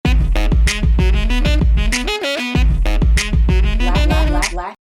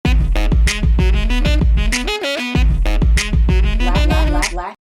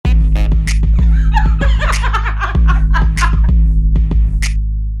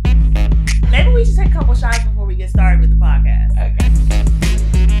a couple shots before we get started with the podcast. Okay.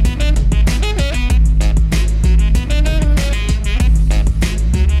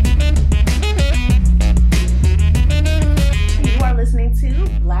 You are listening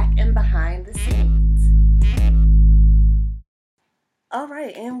to Black and Behind the Scenes. All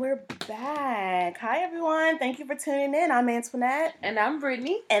right, and we're back. Hi, everyone. Thank you for tuning in. I'm Antoinette. And I'm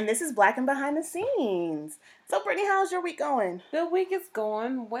Brittany. And this is Black and Behind the Scenes. So, Brittany, how's your week going? The week is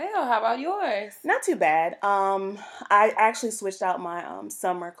going well. How about yours? Not too bad. I actually switched out my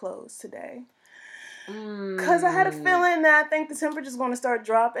summer clothes today. Because I had a feeling that I think the temperature's going to start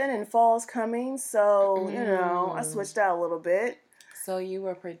dropping and fall's coming. So, I switched out a little bit. So you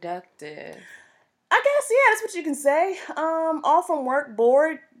were productive. I guess, yeah, that's what you can say. Off from work,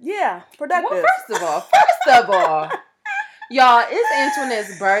 bored. Yeah, productive. Well, first of all, y'all, it's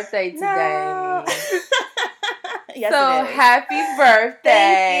Antoinette's birthday today. No. Yes, so happy birthday.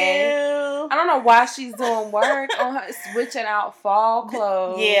 Thank you. I don't know why she's doing work on her, switching out fall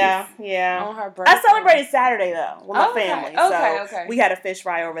clothes. Yeah. On her birthday. I celebrated Saturday, though, with my family. Okay. We had a fish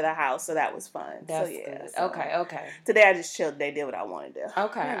fry over the house, so that was fun. That's good. So okay. Today I just chilled. They did what I wanted to do.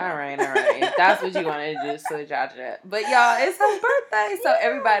 Okay, all right. If that's what you wanted to do, so y'all do that. But y'all, it's her birthday, so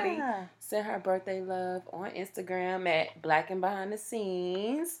everybody send her birthday love on Instagram at Black and Behind the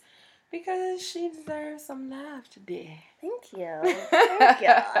Scenes because she deserves some love today. Thank you.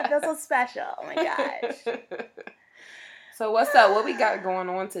 I feel so special. Oh my gosh. So what's up? What we got going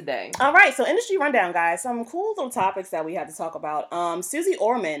on today? All right, so industry rundown, guys. Some cool little topics that we had to talk about. Susie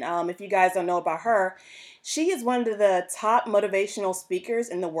Orman, if you guys don't know about her, she is one of the top motivational speakers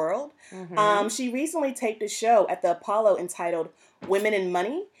in the world. Mm-hmm. She recently taped a show at the Apollo entitled Women in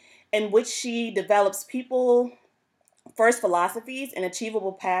Money, in which she develops people first philosophies and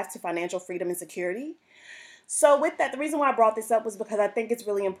achievable paths to financial freedom and security. So with that, the reason why I brought this up was because I think it's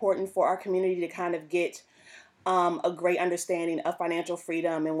really important for our community to kind of get a great understanding of financial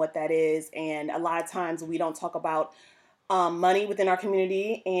freedom and what that is. And a lot of times we don't talk about money within our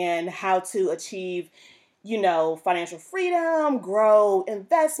community and how to achieve, financial freedom, grow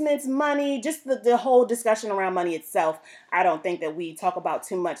investments, money, just the whole discussion around money itself. I don't think that we talk about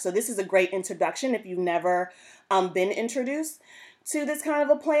too much. So this is a great introduction if you've never been introduced to this kind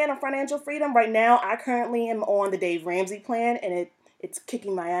of a plan of financial freedom. Right now, I currently am on the Dave Ramsey plan, and it's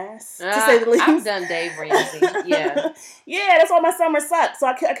kicking my ass, to say the least. I've done Dave Ramsey, yeah. Yeah, that's why my summer sucked, so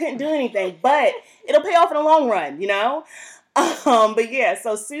I couldn't do anything, but it'll pay off in the long run, But yeah,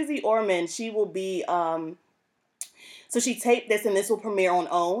 so Susie Orman, she will be, so she taped this, and this will premiere on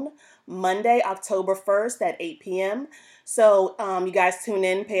OWN Monday, October 1st at 8 p.m., So you guys tune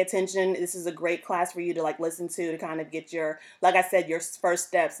in, pay attention. This is a great class for you to listen to kind of get your, like I said, your first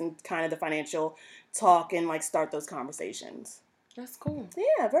steps and kind of the financial talk and start those conversations. That's cool.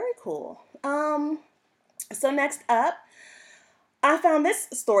 Yeah, very cool. So next up, I found this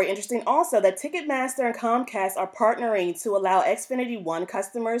story interesting also, that Ticketmaster and Comcast are partnering to allow Xfinity One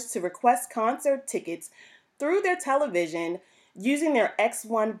customers to request concert tickets through their television using their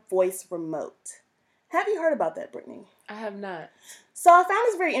X1 voice remote. Have you heard about that, Brittany? I have not. So I found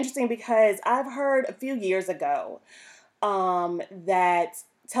this very interesting because I've heard a few years ago that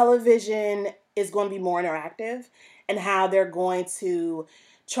television is going to be more interactive and how they're going to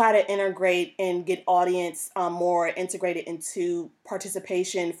try to integrate and get audience more integrated into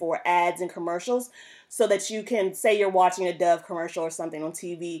participation for ads and commercials so that you can, say you're watching a Dove commercial or something on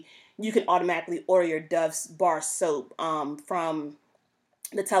TV, you can automatically order your Dove bar soap from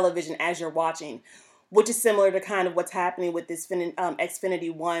the television as you're watching, which is similar to kind of what's happening with this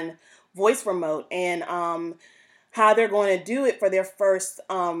Xfinity One voice remote, and how they're going to do it for their first,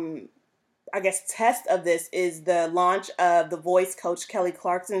 test of this is the launch of the voice coach Kelly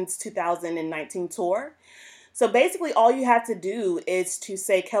Clarkson's 2019 tour. So basically all you have to do is to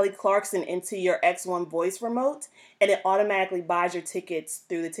say Kelly Clarkson into your X1 voice remote, and it automatically buys your tickets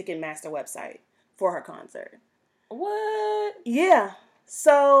through the Ticketmaster website for her concert. What? Yeah.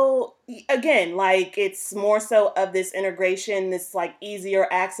 So, again, it's more so of this integration, this, easier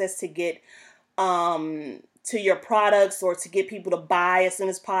access to get to your products or to get people to buy as soon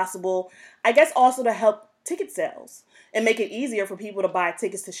as possible. I guess also to help ticket sales and make it easier for people to buy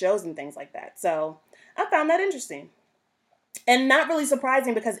tickets to shows and things like that. So, I found that interesting. And not really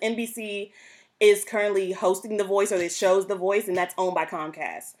surprising because NBC is currently hosting The Voice, or it shows The Voice, and that's owned by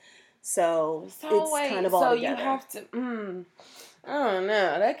Comcast. So it's kind of all together. So you have to... I don't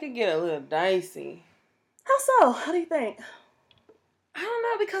know. That could get a little dicey. How so? How do you think? I don't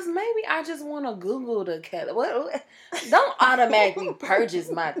know, because maybe I just want to Google the Kelly. Don't automatically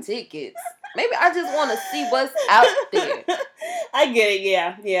purchase my tickets. Maybe I just want to see what's out there. I get it.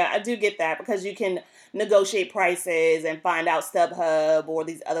 Yeah, I do get that because you can negotiate prices and find out StubHub or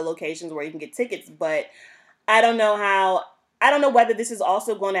these other locations where you can get tickets. But I don't know how. I don't know whether this is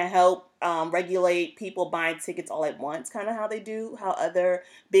also going to help regulate people buying tickets all at once, kind of how they do, how other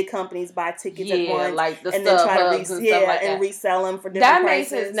big companies buy tickets at once, like the and then try to and stuff like that. Resell them for different that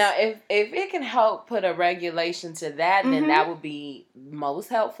prices. Makes sense. Now, if it can help put a regulation to that, then that would be most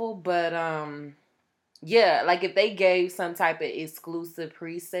helpful. But yeah, like if they gave some type of exclusive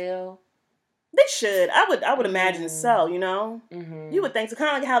pre-sale. They should. I would imagine so. You know, you would think so.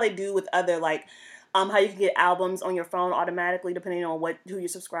 Kind of like how they do with other like. How you can get albums on your phone automatically depending on who you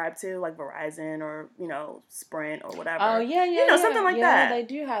subscribe to, like Verizon or, Sprint or whatever. Oh, yeah. Something like that. They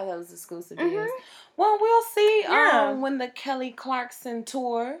do have those exclusive deals. Well, we'll see when the Kelly Clarkson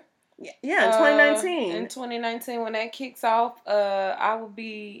tour. Yeah, in 2019. In 2019, when that kicks off, I will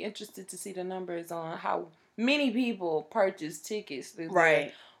be interested to see the numbers on how many people purchase tickets through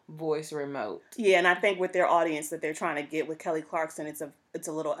their voice remote. Yeah, and I think with their audience that they're trying to get with Kelly Clarkson, it's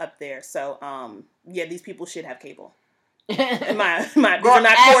a little up there. So, these people should have cable. my these are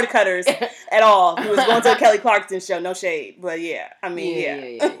not cord cutters at all. Who was going to a Kelly Clarkson show? No shade, but yeah, I mean,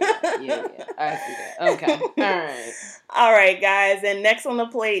 yeah. I see that. Okay, all right, guys. And next on the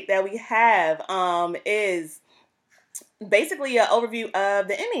plate that we have is basically an overview of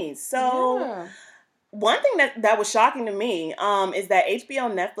the Emmys. So. One thing that was shocking to me is that HBO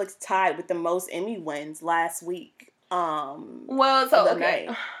and Netflix tied with the most Emmy wins last week. Well, so okay,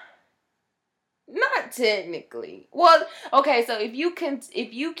 not technically. Well, okay, so if you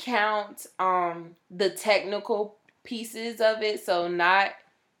count the technical pieces of it, so not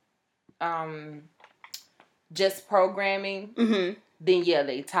just programming, then yeah,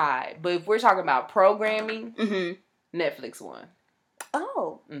 they tied. But if we're talking about programming, Netflix won.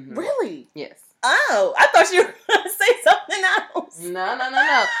 Oh, really? Yes. Oh, I thought you were going to say something else. No.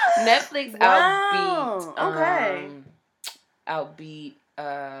 Netflix outbeat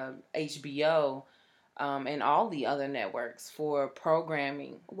HBO and all the other networks for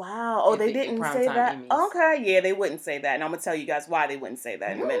programming. Wow. Oh, they didn't say that? Emmys. Okay, yeah, they wouldn't say that. And I'm going to tell you guys why they wouldn't say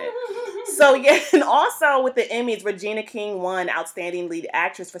that in a minute. So, yeah, and also with the Emmys, Regina King won Outstanding Lead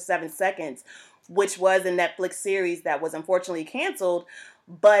Actress for 7 Seconds, which was a Netflix series that was unfortunately canceled.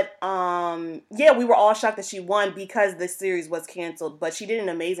 But, we were all shocked that she won because the series was canceled. But she did an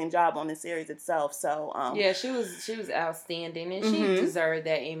amazing job on the series itself. So, yeah, she was outstanding. And she deserved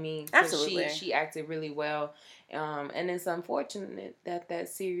that Emmy. Absolutely. She acted really well. And it's unfortunate that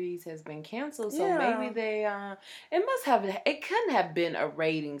series has been canceled. So maybe they, it couldn't have been a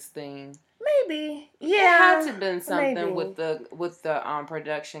ratings thing. Maybe. Yeah. It had to have been something with the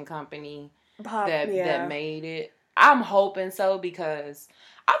production company that made it. I'm hoping so because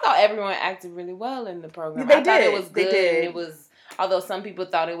I thought everyone acted really well in the program. I thought it was good. And it was, although some people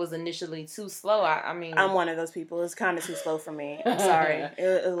thought it was initially too slow. I mean, I'm one of those people. It's kind of too slow for me. I'm sorry.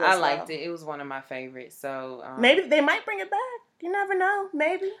 I liked it. It was one of my favorites. So maybe they might bring it back. You never know.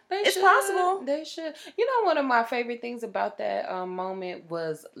 Maybe it's possible. They should. You know, one of my favorite things about that moment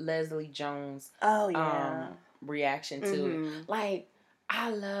was Leslie Jones. Oh yeah. Reaction to it. Like, I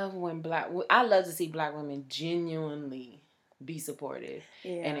love to see black women genuinely be supportive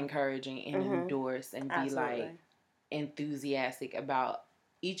and encouraging and endorse and be like enthusiastic about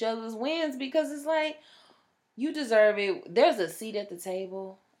each other's wins because it's like you deserve it. There's a seat at the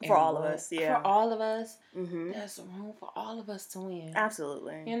table for all of us. Yeah, for all of us. There's room for all of us to win.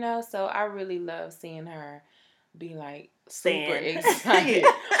 Absolutely. You know, so I really love seeing her be like super excited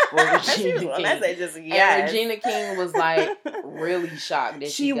for Regina King. And Regina King was like really shocked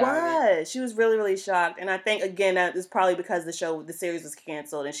that she got it. She was really, really shocked. And I think again that is probably because the series was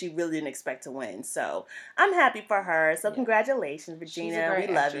canceled and she really didn't expect to win. So I'm happy for her. So congratulations, Regina.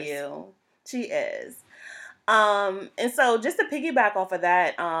 We love you. She is. And so just to piggyback off of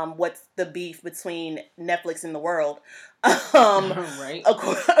that, what's the beef between Netflix and the world? Right.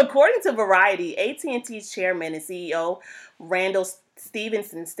 According to Variety, AT&T's chairman and CEO Randall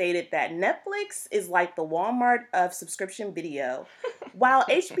Stevenson stated that Netflix is like the Walmart of subscription video, while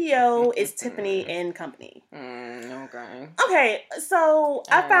HBO is Tiffany and Company. Okay, so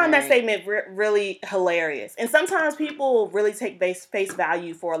I found that statement really hilarious. And sometimes people really take face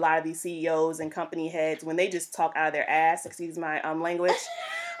value for a lot of these CEOs and company heads when they just talk out of their ass, excuse my language,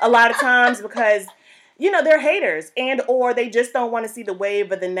 a lot of times because they're haters and or they just don't want to see the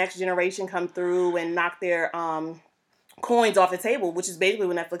wave of the next generation come through and knock their coins off the table, which is basically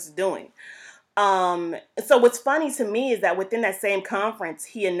what Netflix is doing. So what's funny to me is that within that same conference,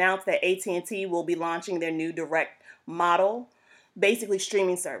 he announced that AT&T will be launching their new direct model. basically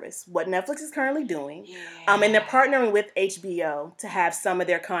streaming service, what Netflix is currently doing. Yeah. And they're partnering with HBO to have some of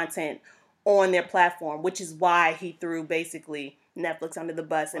their content on their platform, which is why he threw basically Netflix under the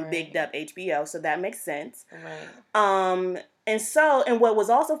bus and bigged up HBO. So that makes sense. Right. And what was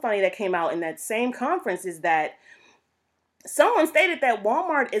also funny that came out in that same conference is that someone stated that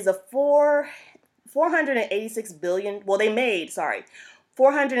Walmart is a $486 billion. Well, they made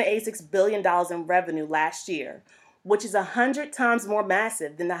 $486 billion in revenue last year, which is 100 times more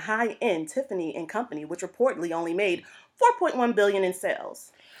massive than the high-end Tiffany and Company, which reportedly only made $4.1 billion in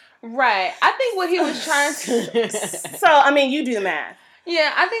sales. Right. I think what he was trying to... So, I mean, you do the math.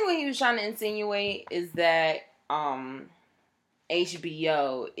 Yeah, I think what he was trying to insinuate is that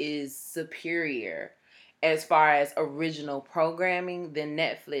HBO is superior as far as original programming than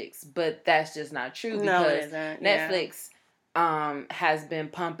Netflix, but that's just not true because Netflix has been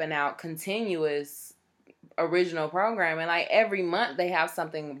pumping out continuous original programming. Like every month they have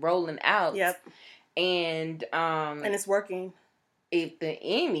something rolling out. Yep. And it's working. If the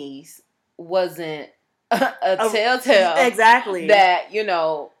Emmys wasn't a telltale exactly that, you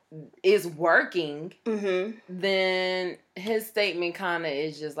know, is working, then his statement kind of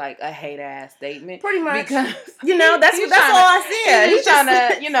is just like a hate-ass statement. Pretty much. Because, you know, that's all I said. He's trying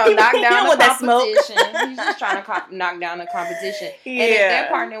to, you know, knock down the competition. He's just trying to knock down the competition. Yeah. And if they're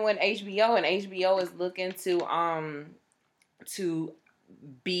partnering with HBO and HBO is looking to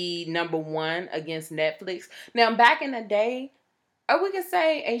be number one against Netflix. Now, back in the day, we could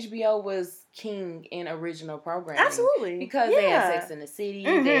say HBO was king in original programming. Absolutely. Because they had Sex and the City.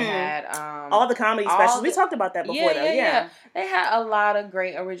 They had... all the comedy specials. We talked about that before, though. Yeah. They had a lot of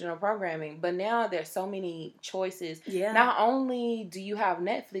great original programming. But now there's so many choices. Yeah. Not only do you have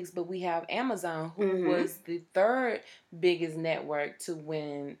Netflix, but we have Amazon, who was the third biggest network to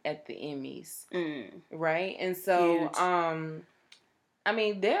win at the Emmys. Right? And so... Huge. I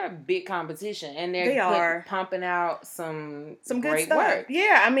mean, they're a big competition, and they're pumping out some great stuff. Work.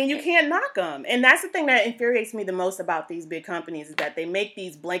 Yeah, I mean, you can't knock them. And that's the thing that infuriates me the most about these big companies is that they make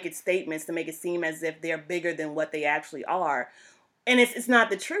these blanket statements to make it seem as if they're bigger than what they actually are. And it's not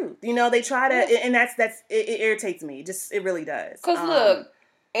the truth. You know, they try to, and it irritates me. It really does. Because look,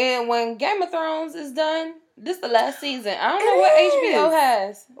 and when Game of Thrones is done, this is the last season. I don't know what HBO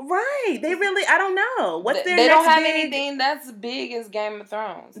has. Right. They really, I don't know. What's their They next don't have anything that's big as Game of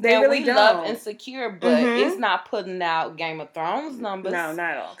Thrones. They really don't. Love Insecure, but it's not putting out Game of Thrones numbers. No, not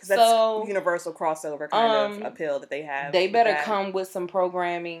at all. Because that's universal crossover kind of appeal that they have. They better come with some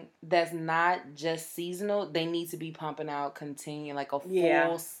programming that's not just seasonal. They need to be pumping out like a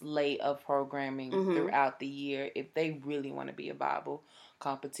full slate of programming throughout the year if they really want to be a viable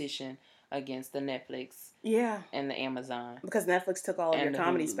competition against the Netflix and the Amazon. Because Netflix took all of your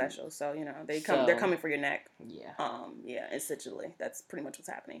comedy specials, so you know they're coming for your neck. Essentially that's pretty much what's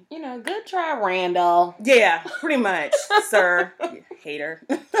happening. You know, good try, Randall. Yeah, pretty much, sir. You hater.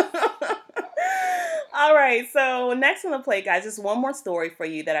 All right, so next on the plate, guys, just one more story for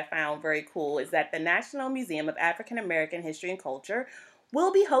you that I found very cool is that the National Museum of African American History and Culture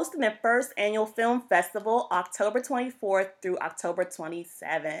will be hosting their first annual film festival October 24th through October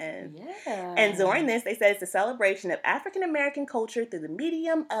 27th. Yeah. And during this, they said it's a celebration of African American culture through the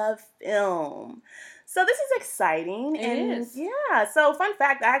medium of film. So this is exciting. It is. Yeah. So fun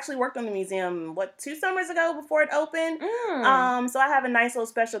fact, I actually worked on the museum, 2 summers ago before it opened. So I have a nice little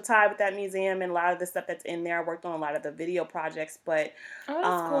special tie with that museum and a lot of the stuff that's in there. I worked on a lot of the video projects, but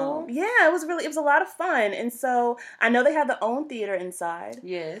that's cool. Yeah, it was a lot of fun. And so I know they have their own theater inside.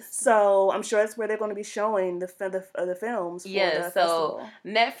 Yes. So I'm sure that's where they're going to be showing the films for the festival.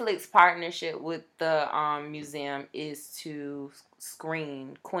 Netflix partnership with the museum is to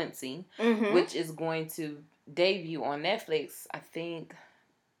screen Quincy, which is going to debut on Netflix, I think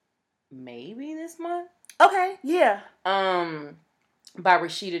maybe this month. Okay, yeah. By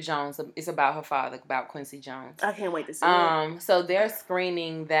Rashida Jones. It's about her father, about Quincy Jones. I can't wait to see it. So they're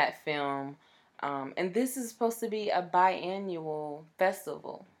screening that film, and this is supposed to be a biannual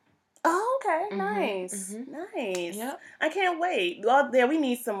festival. Oh, okay. Nice. Nice. Yep. I can't wait. Well, we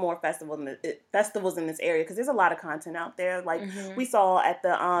need some more festivals in this area because there's a lot of content out there. Like we saw at the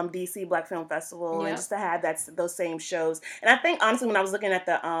DC Black Film Festival, and just to have those same shows. And I think honestly, when I was looking at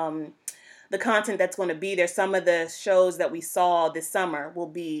the content that's going to be there, some of the shows that we saw this summer will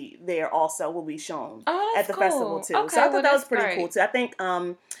be there also. Will be shown at the festival too. Okay, so I thought that was pretty cool too. I think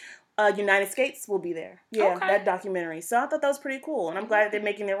United Skates will be there. Yeah, that documentary. So I thought that was pretty cool, and I'm glad that they're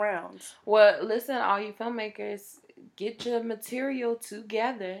making their rounds. Well, listen, all you filmmakers, get your material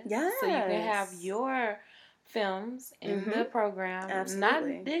together. Yes. So you can have your films in the program.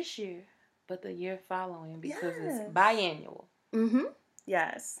 Absolutely. Not this year, but the year following because it's biannual. Mm-hmm.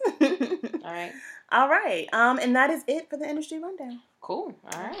 Yes. All right. All right. And that is it for the industry rundown. Cool.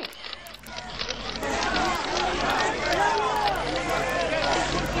 All right.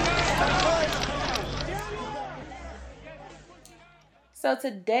 So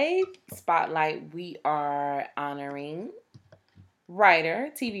today's spotlight, we are honoring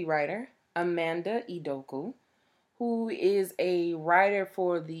TV writer, Amanda Idoku, who is a writer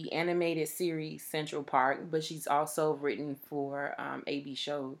for the animated series Central Park, but she's also written for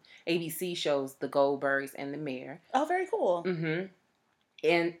ABC shows The Goldbergs and The Mayor. Oh, very cool. Mm-hmm.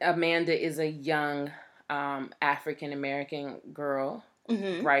 And Amanda is a young African American girl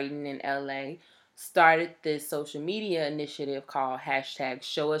writing in LA. Started this social media initiative called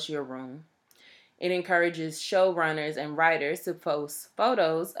 #ShowUsYourRoom. It encourages showrunners and writers to post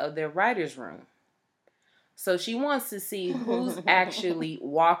photos of their writer's room. So she wants to see who's actually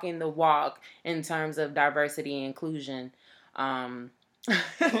walking the walk in terms of diversity and inclusion.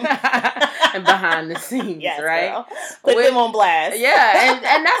 And behind the scenes, yes, right? Girl. Put them on blast. Yeah,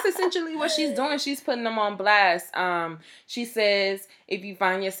 and that's essentially what she's doing. She's putting them on blast. She says if you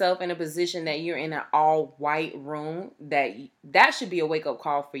find yourself in a position that you're in an all-white room, that should be a wake-up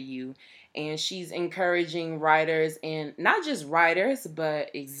call for you. And she's encouraging writers, and not just writers,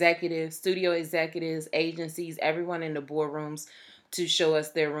 but executives, studio executives, agencies, everyone in the boardrooms, to show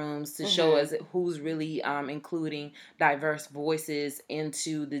us their rooms, to show us who's really including diverse voices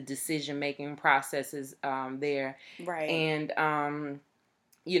into the decision-making processes there. Right. And,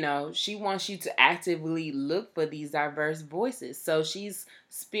 she wants you to actively look for these diverse voices. So she's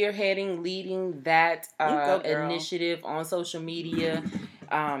spearheading, leading that initiative on social media.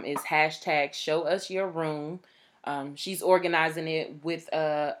 Is #ShowUsYourRoom. She's organizing it with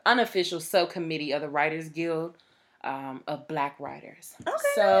an unofficial subcommittee of the Writers Guild. Of Black writers. Okay,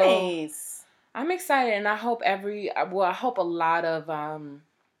 so nice. I'm excited, and I hope I hope a lot of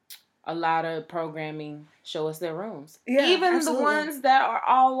programming show us their rooms. Yeah, even absolutely. The ones that are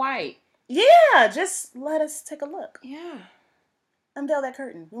all white. Yeah, just let us take a look. Yeah. Unveil that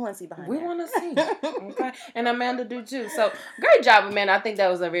curtain. We want to see behind. We want to see. Okay, and Amanda do too. So great job, Amanda. I think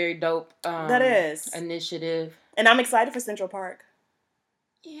that was a very dope. That is initiative, and I'm excited for Central Park.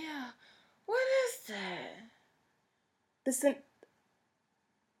 Yeah. What is that?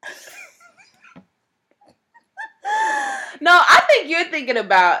 No, I think you're thinking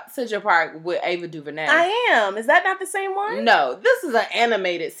about Central Park with Ava DuVernay. I am. Is that not the same one? No, this is an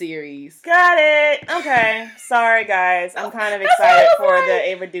animated series. Got it. Okay. Sorry, guys. I'm kind of excited for the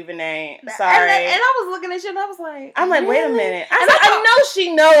Ava DuVernay. Sorry. And I was looking at you and I was like... I'm like, wait a minute. I know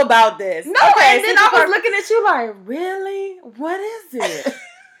she know about this. No, okay, and then I was looking at you like, really? What is it?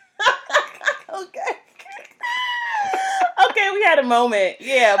 Okay. Okay, we had a moment.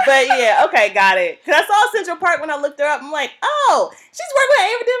 Yeah, but yeah, okay, got it. Because I saw Central Park when I looked her up. I'm like, oh, she's working with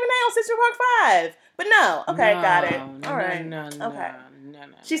Ava DuVernay on Central Park 5. But no, okay, got it. All right. No.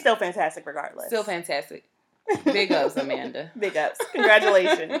 She's still fantastic regardless. Still fantastic. Big ups, Amanda. Big ups.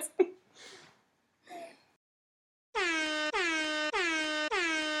 Congratulations.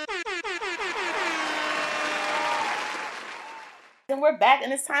 And we're back,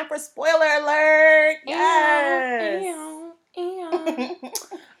 and it's time for spoiler alert. Yes.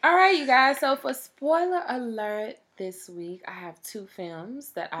 All right, you guys. So for spoiler alert this week, I have 2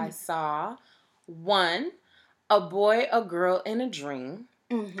 films that I saw. One, A Boy, a Girl, and a Dream.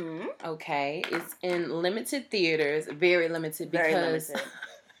 Okay, it's in limited theaters, very limited because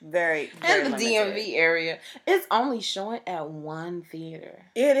very in the limited. DMV area, it's only showing at one theater.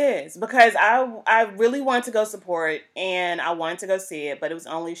 It is because I really wanted to go support and I wanted to go see it, but it was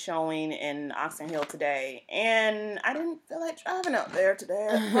only showing in Oxon Hill today, and I didn't feel like driving out there today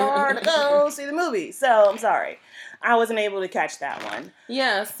to go see the movie. So I'm sorry, I wasn't able to catch that one.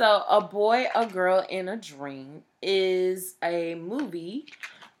 Yeah, so A Boy, a Girl, and a Dream is a movie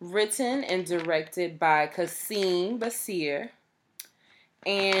written and directed by Kasim Basir.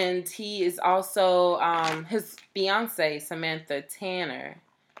 And he is also, his fiance, Samantha Tanner,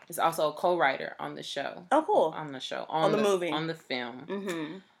 is also a co-writer on the show. Oh, cool. On the show. On the movie. On the film.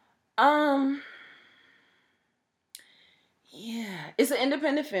 Mm-hmm. Yeah. It's an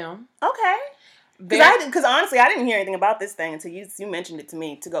independent film. Okay. Because honestly, I didn't hear anything about this thing until you mentioned it to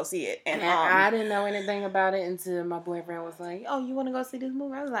me to go see it. And I didn't know anything about it until my boyfriend was like, oh, you want to go see this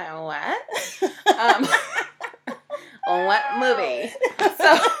movie? I was like, what? What movie?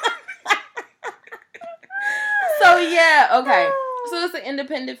 So yeah, okay. So it's an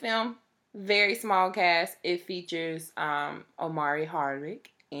independent film, very small cast. It features Omari Hardwick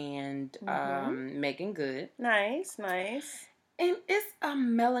and Megan Good. Nice. And it's a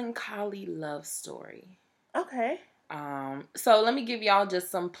melancholy love story. Okay. So let me give y'all just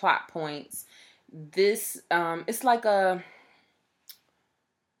some plot points. This, it's like a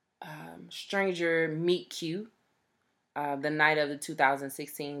stranger meet cute the night of the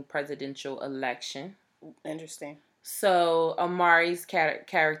 2016 presidential election. Interesting. So Amari's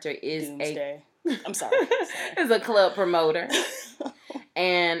character is Doomsday. I'm sorry. is a club promoter.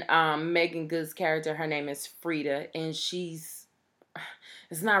 And Megan Good's character, her name is Frida, and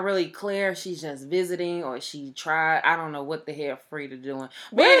it's not really clear if she's just visiting or she tried. I don't know what the hell Frida doing.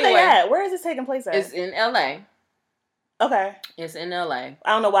 Where are they at? Where is this taking place at? It's in LA. Okay. It's in LA. I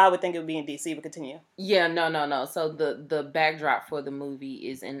don't know why I would think it would be in DC, but continue. Yeah, no. So the backdrop for the movie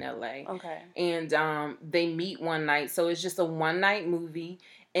is in LA. Okay. And they meet one night. So it's just a one night movie,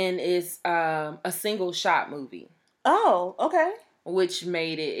 and it's a single shot movie. Oh, okay. Which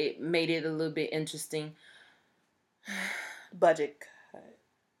made it a little bit interesting. Budget cut.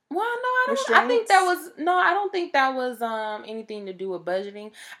 Well, no, I don't think that was anything to do with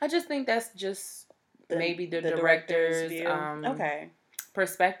budgeting. I just think that's just maybe the director's view. Okay.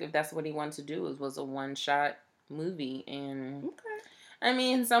 perspective. That's what he wanted to do. Was a one shot movie, and I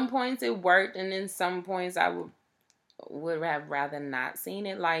mean, some points it worked, and then some points I would have rather not seen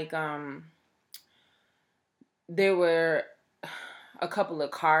it. Like there were a couple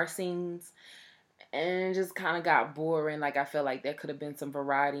of car scenes, and it just kind of got boring. Like, I feel like there could have been some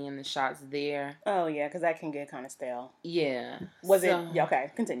variety in the shots there. Oh, yeah, because that can get kind of stale. Yeah. Yeah, okay,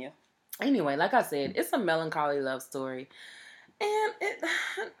 continue. Anyway, like I said, it's a melancholy love story. And it...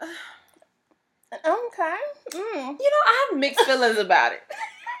 okay. I have mixed feelings about it.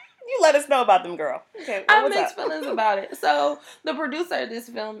 You let us know about them, girl. Okay, I have mixed feelings about it. So, the producer of this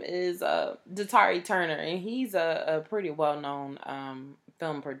film is Datari Turner, and he's a pretty well-known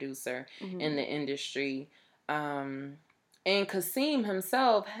film producer in the industry. And Kasim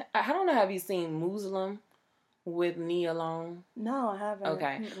himself, I don't know, have you seen Muslim with Nia Long? No, I haven't.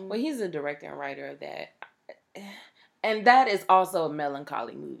 Okay. Well, he's a director and writer of that. And that is also a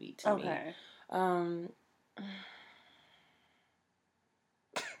melancholy movie to me.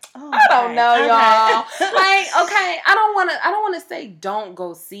 I don't know, y'all. I don't want to say don't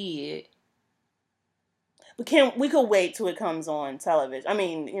go see it. We could wait till it comes on television. I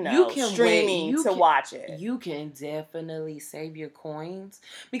mean, you can streaming watch it. You can definitely save your coins,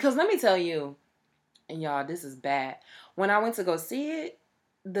 because let me tell you, and y'all, this is bad. When I went to go see it,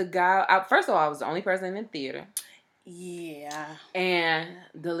 the guy, first of all, I was the only person in the theater. Yeah. And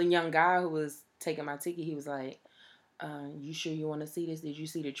the young guy who was taking my ticket, he was like, you sure you want to see this? Did you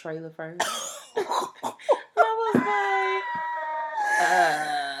see the trailer first? And I was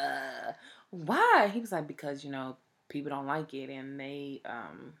like, why? He was like, because, people don't like it, and they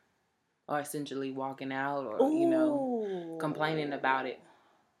are essentially walking out or, complaining about it.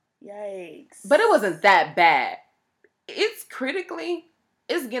 Yikes. But it wasn't that bad. It's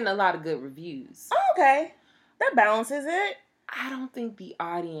getting a lot of good reviews. Oh, okay. That balances it. I don't think the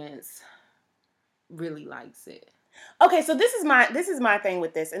audience really likes it. Okay, so this is my thing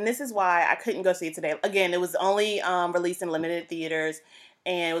with this, and this is why I couldn't go see it today. Again, it was only released in limited theaters,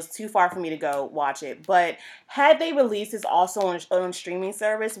 and it was too far for me to go watch it. But had they released this also on streaming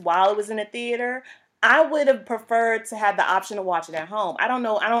service while it was in a theater, I would have preferred to have the option to watch it at home. I don't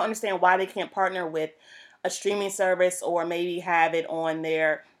know. I don't understand why they can't partner with a streaming service, or maybe have it on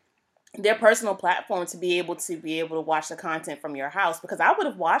their personal platform to be able to watch the content from your house, because I would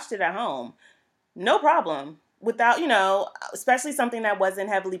have watched it at home. No problem. Without, especially something that wasn't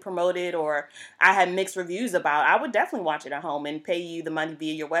heavily promoted or I had mixed reviews about, I would definitely watch it at home and pay you the money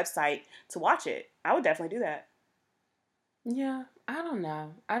via your website to watch it. I would definitely do that. Yeah, I don't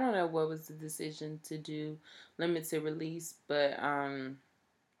know. I don't know what was the decision to do limited release, but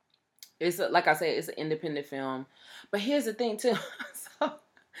it's like I said, it's an independent film. But here's the thing too. So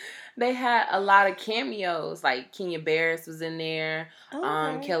they had a lot of cameos, like Kenya Barris was in there,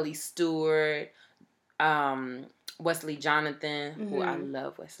 Kelly Stewart, Wesley Jonathan, who I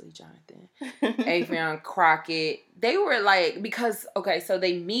love Wesley Jonathan, Adrian Crockett. They were like, so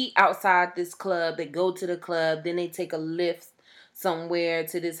they meet outside this club, they go to the club, then they take a lift somewhere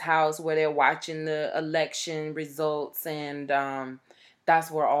to this house where they're watching the election results, and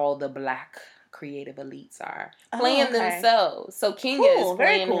that's where all the black creative elites are playing themselves. So Kenya is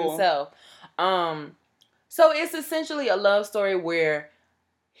playing himself. So it's essentially a love story where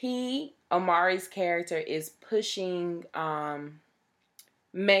Amari's character is pushing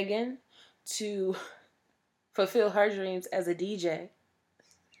Megan to fulfill her dreams as a DJ.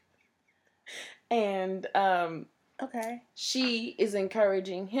 And she is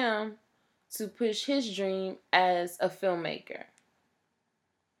encouraging him to push his dream as a filmmaker.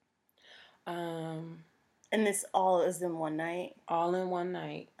 And this all is in one night? All in one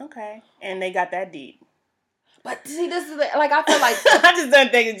night. Okay. And they got that deep. But see, this is like I feel like I just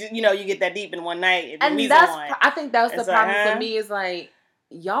don't think you get that deep in one night. And I think that's the problem for me. Is like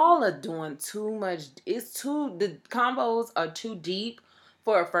y'all are doing too much. The combos are too deep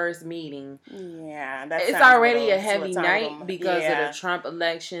for a first meeting. Yeah, it's already a heavy night because of the Trump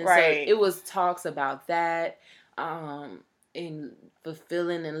election. Right. So it was talks about that, and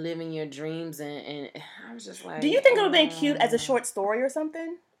fulfilling and living your dreams, and I was just like, do you think it would have been cute as a short story or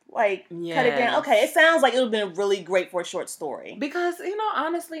something? Like, cut it down. Okay, it sounds like it would have been really great for a short story. Because,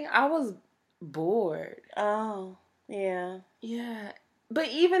 honestly, I was bored. Oh, yeah. Yeah. But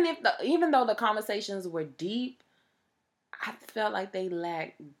even though the conversations were deep, I felt like they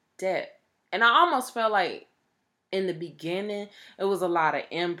lacked depth. And I almost felt like in the beginning, it was a lot of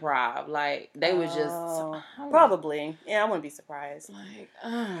improv. Like, they were just... Probably. Yeah, I wouldn't be surprised. Like, I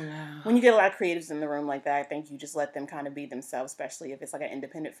don't know. When you get a lot of creatives in the room like that, I think you just let them kind of be themselves, especially if it's like an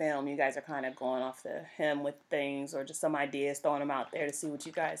independent film. You guys are kind of going off the hem with things or just some ideas, throwing them out there to see what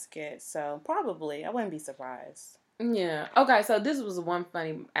you guys get. So, probably. I wouldn't be surprised. Yeah. Okay, so this was one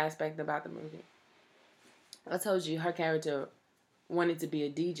funny aspect about the movie. I told you her character wanted to be a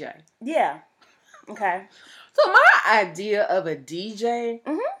DJ. Yeah. Okay. So my idea of a DJ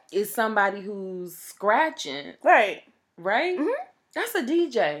is somebody who's scratching. Right. Right? Mm-hmm. That's a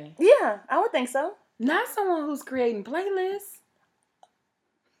DJ. Yeah, I would think so. Not someone who's creating playlists.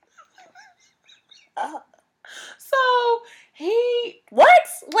 So he... What?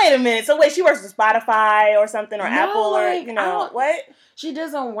 Wait a minute. So wait, she works for Spotify or something or Apple or, what? She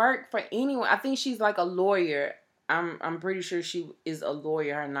doesn't work for anyone. I think she's like a lawyer. I'm pretty sure she is a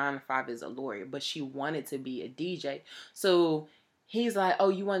lawyer. Her 9 to 5 is a lawyer, but she wanted to be a DJ. So he's like, "Oh,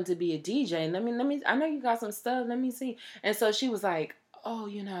 you wanted to be a DJ? Let me. I know you got some stuff. Let me see." And so she was like, "Oh,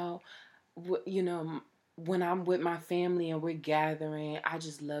 when I'm with my family and we're gathering, I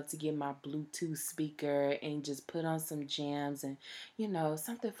just love to get my Bluetooth speaker and just put on some jams and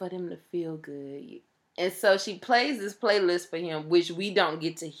something for them to feel good." And so she plays this playlist for him, which we don't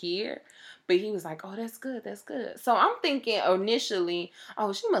get to hear. But he was like, "Oh, that's good, that's good." So I'm thinking initially,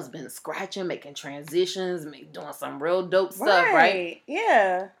 oh, she must have been scratching, making transitions, doing some real dope stuff, right?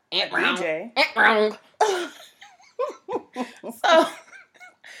 Yeah. DJ. So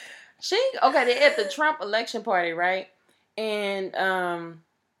they're at the Trump election party, right? And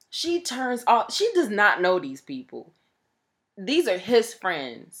she turns off. She does not know these people. These are his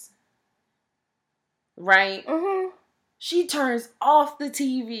friends, right? Mm-hmm. She turns off the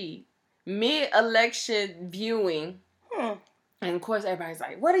TV mid-election viewing. And of course everybody's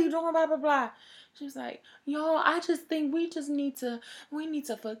like, "What are you doing, blah blah blah?" She's like, "Yo, I just think we need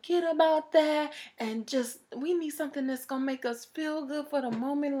to forget about that and we need something that's gonna make us feel good for the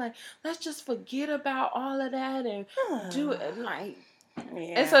moment. Like, let's just forget about all of that and do it." Like,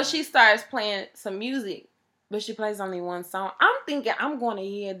 and so she starts playing some music, but she plays only one song. I'm thinking I'm going to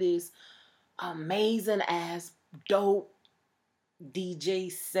hear this amazing ass dope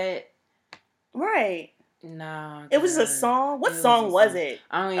DJ set. Right. Nah. It was a song? What song was it?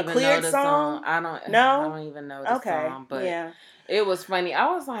 I don't even know the song. I don't even know the song. But it was funny.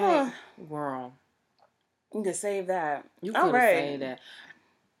 I was like, girl. You could save that. You could have saved that.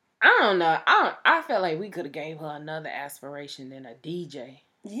 I don't know. I felt like we could have gave her another aspiration than a DJ.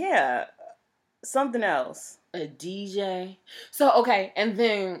 Yeah. Something else. A DJ. So, okay. And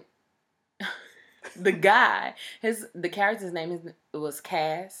then the guy, the character's name was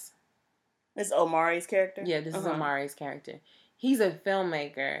Cass. This is Omari's character? Yeah, this is Omari's character. He's a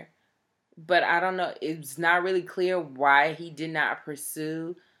filmmaker, but I don't know. It's not really clear why he did not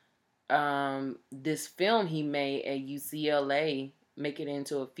pursue this film he made at UCLA, make it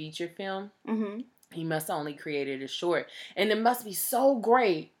into a feature film. Mm-hmm. He must have only created a short. And it must be so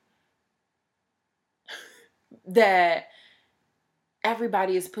great that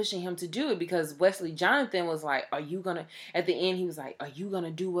everybody is pushing him to do it, because Wesley Jonathan was like, at the end he was like, "Are you going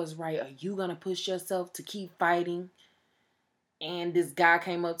to do what's right? Are you going to push yourself to keep fighting?" And this guy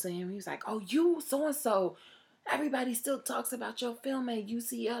came up to him. He was like, "Oh, you so-and-so. Everybody still talks about your film at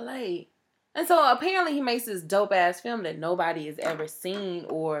UCLA." And so apparently he makes this dope ass film that nobody has ever seen,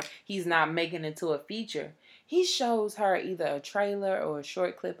 or he's not making it into a feature. He shows her either a trailer or a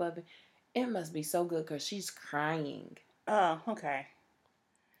short clip of it. It must be so good because she's crying. Oh, okay.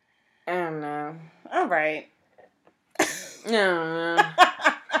 I don't know. All right. I don't know.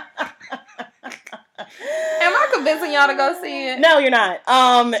 Am I convincing y'all to go see it? No, you're not.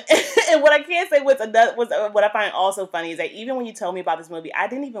 And what I can say what I find also funny is that even when you told me about this movie, I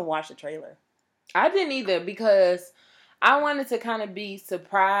didn't even watch the trailer. I didn't either, because I wanted to kind of be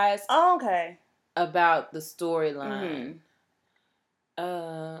surprised. Oh, okay. about the storyline.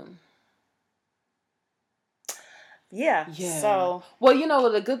 Yeah. So, well, you know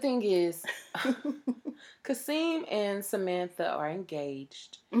what the good thing is, Kasim and Samantha are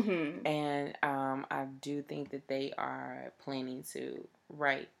engaged, and I do think that they are planning to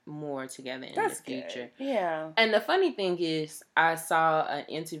write more together in the future. Good. Yeah. And the funny thing is, I saw an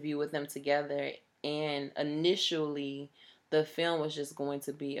interview with them together, and initially, the film was just going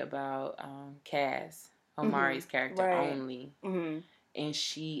to be about Cass, Omari's character only, and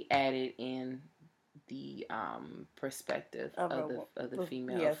she added in the perspective of the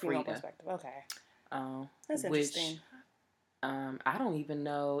female, Frida. Perspective. Okay. That's interesting. I don't even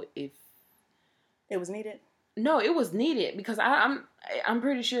know if it was needed. No, it was needed because I'm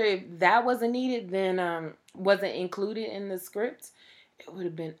pretty sure if that wasn't needed, then wasn't included in the script, it would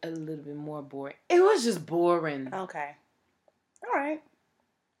have been a little bit more boring. It was just boring. Okay. All right.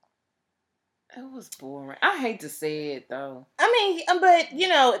 It was boring. I hate to say it, though. I mean, but,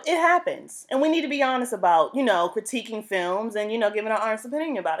 it happens. And we need to be honest about, critiquing films and, giving our honest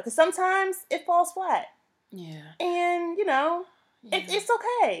opinion about it. Because sometimes it falls flat. Yeah. And, it's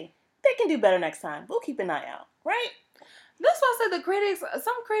okay. They can do better next time. We'll keep an eye out. Right? That's why I said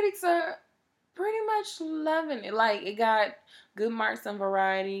some critics are pretty much loving it. Like, it got good marks on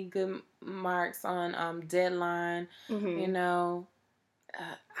Variety, good marks on Deadline,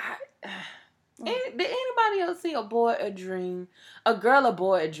 did anybody else see A Boy a Dream? A Girl, A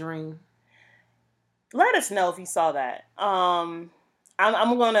Boy a Dream? Let us know if you saw that. I'm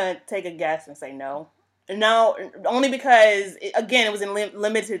going to take a guess and say no. No, only because, it was in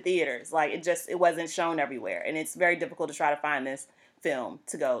limited theaters. Like, it wasn't shown everywhere. And it's very difficult to try to find this film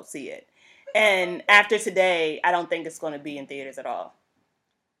to go see it. And after today, I don't think it's going to be in theaters at all.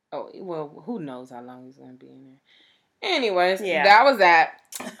 Oh, well, who knows how long it's going to be in there. Anyways, that was that.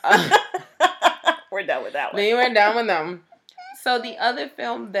 We're done with that one. We were done with them. So the other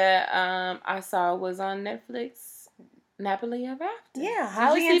film that I saw was on Netflix, Nappily Ever After. Yeah,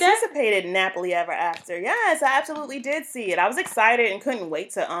 highly anticipated Nappily Ever After. Yes, I absolutely did see it. I was excited and couldn't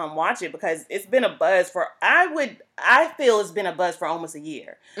wait to watch it because it's been a buzz for. I feel it's been a buzz for almost a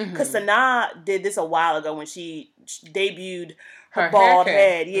year. Because Sanaa did this a while ago when she debuted her bald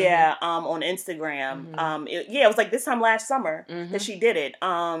head, on Instagram. It was like this time last summer that she did it.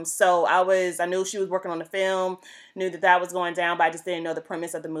 So I knew she was working on the film, knew that was going down, but I just didn't know the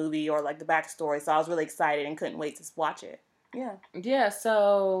premise of the movie or like the backstory. So I was really excited and couldn't wait to watch it. Yeah. Yeah.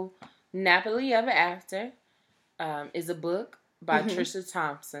 So Nappily Ever After is a book by Trisha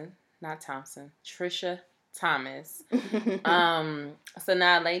Thomas.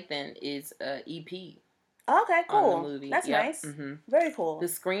 Sanaa Lathan is an EP. Okay, cool. On the movie. That's nice. Very cool. The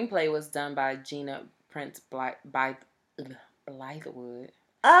screenplay was done by Gina Prince Blythewood.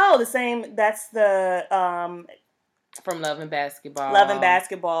 Oh, the same. That's the from Love and Basketball. Love and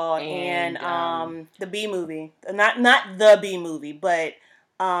Basketball and the B movie. Not the B movie, but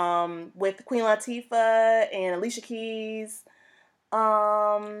with Queen Latifah and Alicia Keys.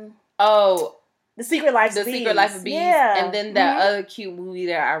 The Secret Life of Bees. The Secret Life of Bees. Yeah. And then that other cute movie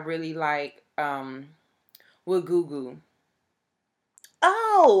that I really like, with Gugu.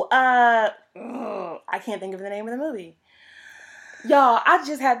 I can't think of the name of the movie. Y'all, I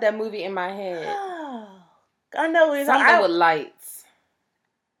just had that movie in my head. I know it's something with lights.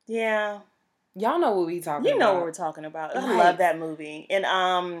 Yeah. Y'all know what we talking about. You know what we're talking about. I love that movie.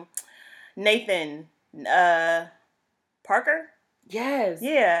 And Nathan Parker? Yes.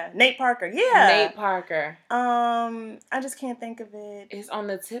 Yeah. Nate Parker. Yeah. Nate Parker. I just can't think of it. It's on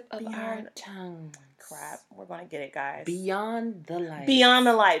the tip of our tongue. Crap. We're going to get it, guys. Beyond the Lights. Beyond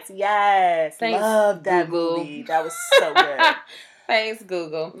the Lights. Yes. Thanks, love that Google. movie. That was so good. Thanks,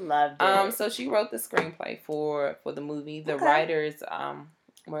 Google. Loved it. So she wrote the screenplay for the movie. The writers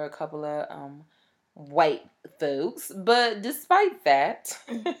were a couple of white folks, but despite that,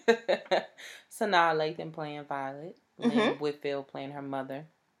 Sanaa Lathan playing Violet, Lynn Whitfield playing her mother,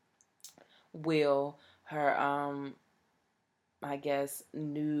 Will, her I guess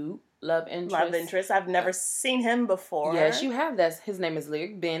new love interest. I've never seen him before. Yes, you have. His name is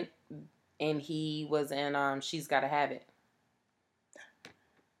Lyric Bent, and he was in She's Gotta Have It.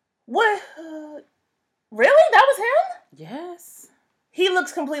 What? Really? That was him? Yes. He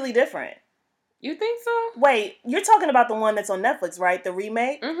looks completely different. You think so? Wait, you're talking about the one that's on Netflix, right? The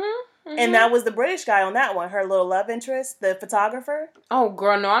remake? And that was the British guy on that one, her little love interest, the photographer? Oh,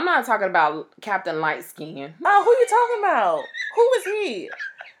 girl, no, I'm not talking about Captain Lightskin. Oh, who you talking about? Who was he?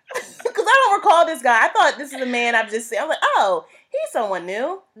 Because I don't recall this guy. I thought this is a man I've just seen. I'm like, oh, he's someone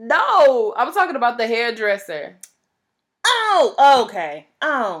new. No, I was talking about the hairdresser. Oh, okay.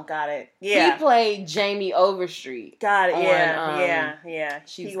 Oh, got it. Yeah. He played Jamie Overstreet. Got it. Yeah. Yeah.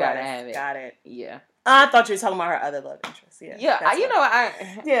 She's Gotta Have It. Got it. Yeah. I thought you were talking about her other love interest. Yeah. Yeah. I know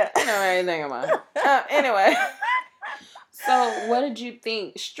everything about her. Anyway. So, what did you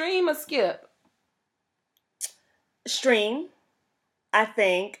think? Stream or skip? Stream, I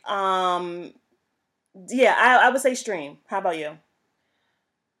think. Yeah, I would say stream. How about you?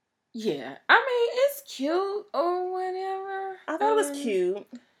 Yeah. I mean, it's cute or whatever. I thought it was cute.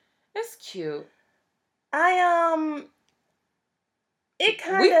 It's cute. It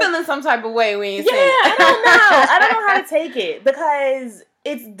kind of... We feeling some type of way when you say I don't know. I don't know how to take it because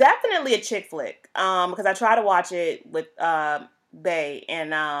it's definitely a chick flick. Because I tried to watch it with Bay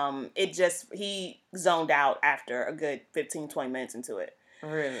and he zoned out after a good 15-20 minutes into it.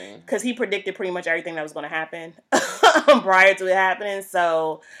 Really? Because he predicted pretty much everything that was going to happen prior to it happening.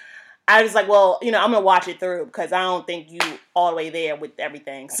 So I was like, well, I'm going to watch it through because I don't think you all the way there with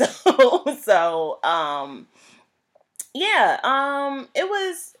everything. So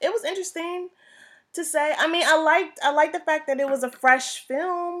it was interesting to say. I mean, I liked the fact that it was a fresh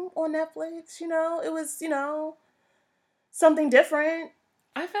film on Netflix. It was something different.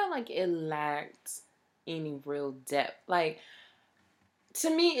 I felt like it lacked any real depth. Like, to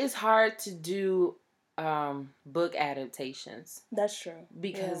me, it's hard to do book adaptations. That's true.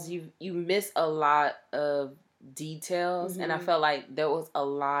 Because you miss a lot of details, and I felt like there was a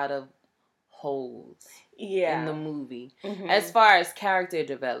lot of holes in the movie as far as character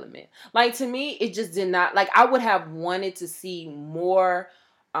development. Like, to me, it just did not... Like, I would have wanted to see more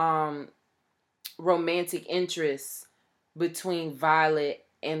romantic interests between Violet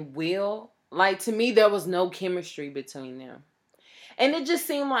and Will. Like, to me, there was no chemistry between them. And it just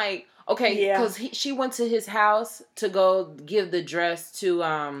seemed like, okay, because she went to his house to go give the dress to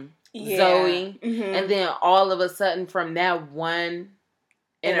Zoe. And then all of a sudden, from that one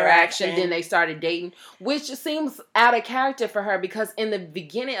interaction, then they started dating, which seems out of character for her because in the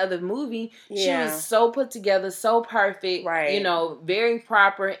beginning of the movie, she was so put together, so perfect, right? Very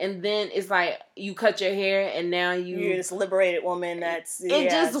proper, and then it's like you cut your hair and now you're this liberated woman.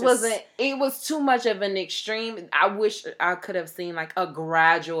 Wasn't. It was too much of an extreme. I wish I could have seen like a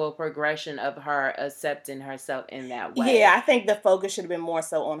gradual progression of her accepting herself in that way. Yeah, I think the focus should have been more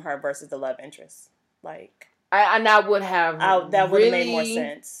so on her versus the love interest, like. I would have that would have made more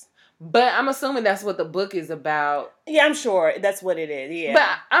sense. But I'm assuming that's what the book is about. Yeah, I'm sure that's what it is.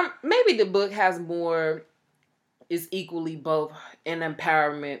 Yeah. But maybe the book is equally both an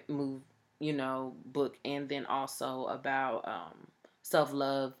empowerment book and then also about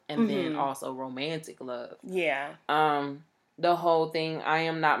self-love and then also romantic love. Yeah. The whole thing, I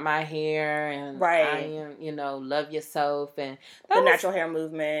am not my hair, and I am, love yourself, and the natural hair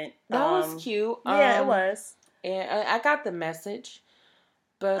movement. That was cute. It was. And I got the message,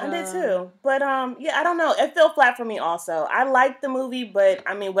 but I did too. But I don't know. It felt flat for me. Also, I liked the movie, but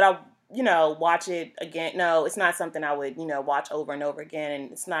I mean, would I, watch it again? No, it's not something I would, watch over and over again.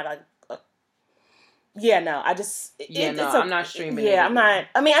 And it's not like, no. I just, I'm not streaming. Yeah, I'm not.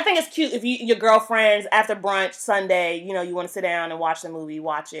 I mean, I think it's cute if your girlfriends after brunch Sunday, you want to sit down and watch the movie,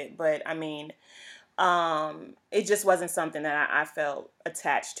 watch it. But I mean. It just wasn't something that I felt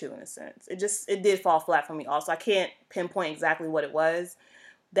attached to in a sense. It did fall flat for me also. I can't pinpoint exactly what it was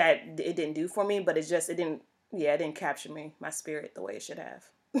that it didn't do for me, but it didn't capture my spirit the way it should have.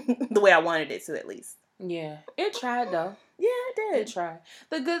 The way I wanted it to, at least. Yeah. It tried though. Yeah, it did. It tried.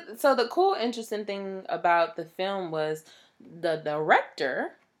 The cool, interesting thing about the film was the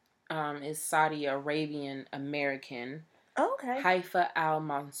director is Saudi Arabian American. Okay. Haifa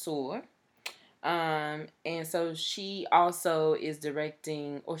Al-Mansour. And so she also is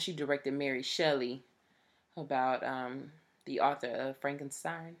directing, or she directed Mary Shelley about the author of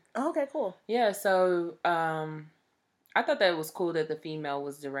Frankenstein. Oh, okay, cool. Yeah, so I thought that was cool that the female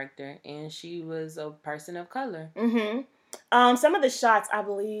was director and she was a person of color. Some of the shots, I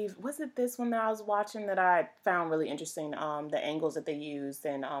believe, was it this one that I was watching that I found really interesting? The angles that they used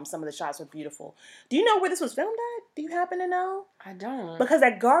and some of the shots were beautiful. Do you know where this was filmed at? Do you happen to know? I don't. Because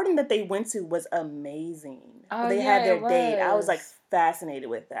that garden that they went to was amazing. Oh, they had their date. I was like fascinated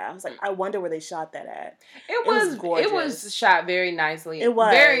with that. I was like, I wonder where they shot that at. It was gorgeous. It was shot very nicely. It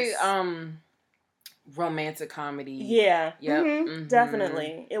was very romantic comedy. Yeah. Yep.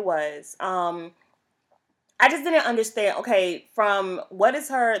 Definitely. It was. I just didn't understand. Okay, from what is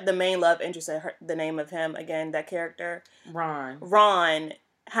the main love interest? The name of him again? That character, Ron.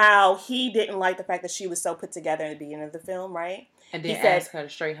 How he didn't like the fact that she was so put together in the beginning of the film, right? And then asked her to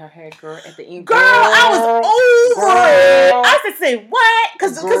straighten her hair, girl. At the end, girl, I was over it. I said, "Say what?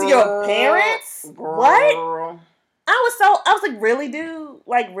 Because of your parents? Girl. What? I was like, really, dude?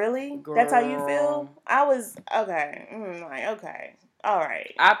 Like, really? Girl. That's how you feel? I was, okay. Like, okay. All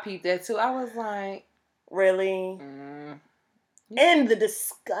right. I peeped that too. I was like, really? And the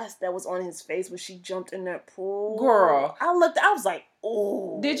disgust that was on his face when she jumped in that pool. Girl. I was like,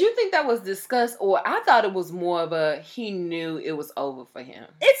 ooh. Did you think that was disgust? Or I thought it was more of a, he knew it was over for him.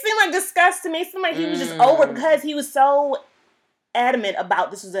 It seemed like disgust to me. It seemed like he was just over because he was so adamant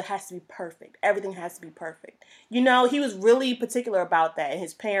about it has to be perfect. Everything has to be perfect. You know, he was really particular about that. And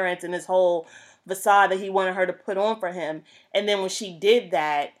his parents and his whole facade that he wanted her to put on for him. And then when she did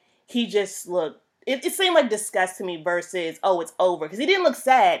that, he just looked, it seemed like disgust to me versus, oh, it's over. Because he didn't look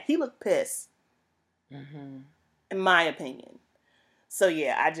sad. He looked pissed. In my opinion. So,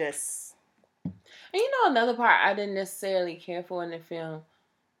 yeah, I just... And you know, another part I didn't necessarily care for in the film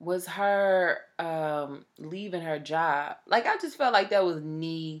was her leaving her job. Like, I just felt like that was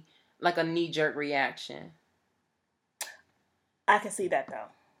a knee-jerk reaction. I can see that,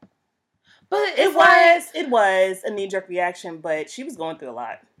 though. But it was a knee-jerk reaction, but she was going through a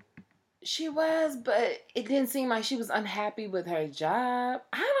lot. She was, but it didn't seem like she was unhappy with her job.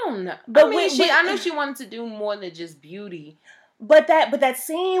 I don't know. But I know she wanted to do more than just beauty. But that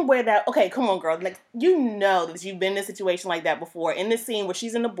scene where okay, come on, girl. Like, you know that you've been in a situation like that before. In this scene where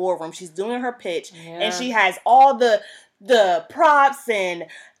she's in the boardroom, she's doing her pitch, and she has all the props and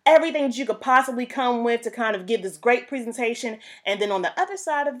everything that you could possibly come with to kind of give this great presentation. And then on the other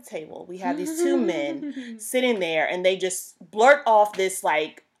side of the table, we have these two men sitting there, and they just blurt off this,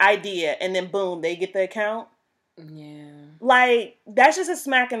 like, idea, and then boom, they get the account. Yeah. Like, that's just a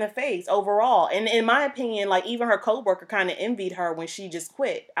smack in the face overall. And in my opinion, like, even her coworker kind of envied her when she just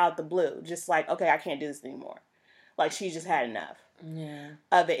quit out the blue. Just like, okay, I can't do this anymore. Like, she just had enough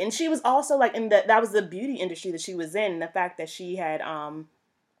of it. And she was also, like, that was the beauty industry that she was in. And the fact that she had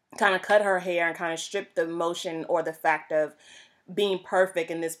kind of cut her hair and kind of stripped the emotion or the fact of being perfect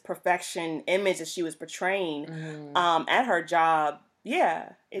in this perfection image that she was portraying at her job.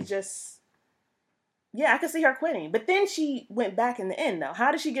 Yeah, it just... Yeah, I could see her quitting. But then she went back in the end, though.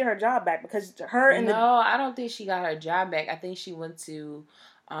 How did she get her job back? Because No, I don't think she got her job back. I think she went to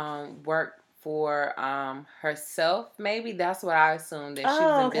work for herself, maybe. That's what I assumed, that she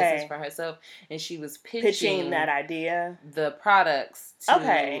was in business for herself. And she was pitching that idea. The products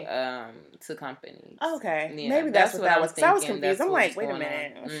to companies. Okay. Yeah, maybe that's what that was. Because I was confused. I'm like, wait a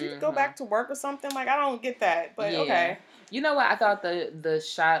minute. She go back to work or something? Like, I don't get that. But okay. You know what? I thought the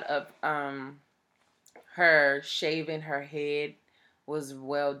shot of... her shaving her head was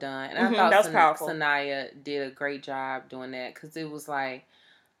well done. And I thought that was powerful. Sanaya did a great job doing that, because it was like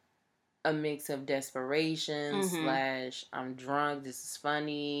a mix of desperation / I'm drunk, this is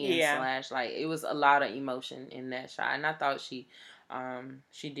funny, and / like, it was a lot of emotion in that shot. And I thought she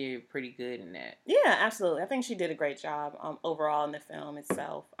did pretty good in that. Yeah, absolutely. I think she did a great job overall in the film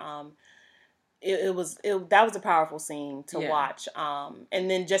itself. That was a powerful scene to watch.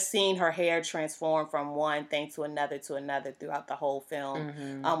 And then just seeing her hair transform from one thing to another throughout the whole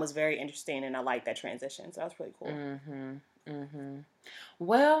film was very interesting, and I liked that transition. So that was pretty cool.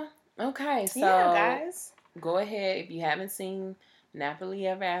 Well, okay, so guys, go ahead, if you haven't seen Nappily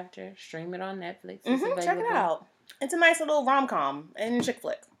Ever After, stream it on Netflix. It's check it out. It's a nice little rom-com and chick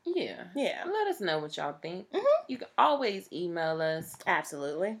flick. Yeah. Let us know what y'all think. You can always email us.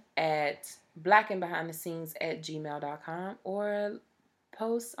 Absolutely. At blackandbehindthescenes@gmail.com, or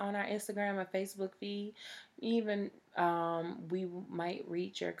post on our Instagram or Facebook feed. Even we might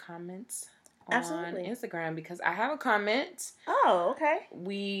read your comments on Instagram, because I have a comment. Oh, okay.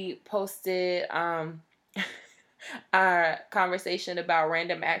 We posted our conversation about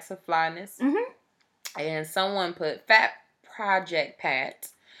random acts of flyness. And someone put Fat Project Pat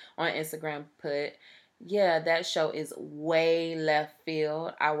on Instagram put, yeah, that show is way left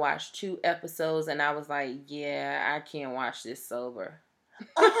field. I watched 2 episodes and I was like, yeah, I can't watch this sober.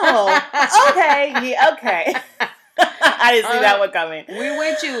 Oh, okay. Yeah, okay. I didn't see that one coming. We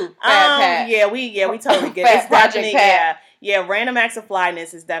with you, Pat. Yeah, we totally get it. It's definitely, yeah, random acts of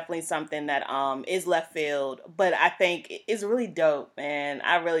flyness is definitely something that is left field, but I think it's really dope, man.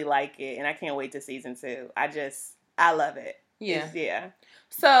 I really like it, and I can't wait to season 2. I love it. Yeah.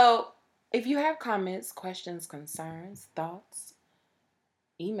 So, if you have comments, questions, concerns, thoughts,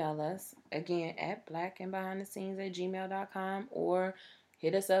 email us again at blackandbehindthescenes@gmail.com, or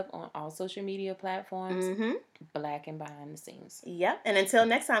hit us up on all social media platforms, Black and Behind the Scenes. Yep. And until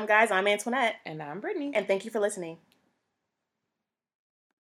next time, guys, I'm Antoinette. And I'm Brittany. And thank you for listening.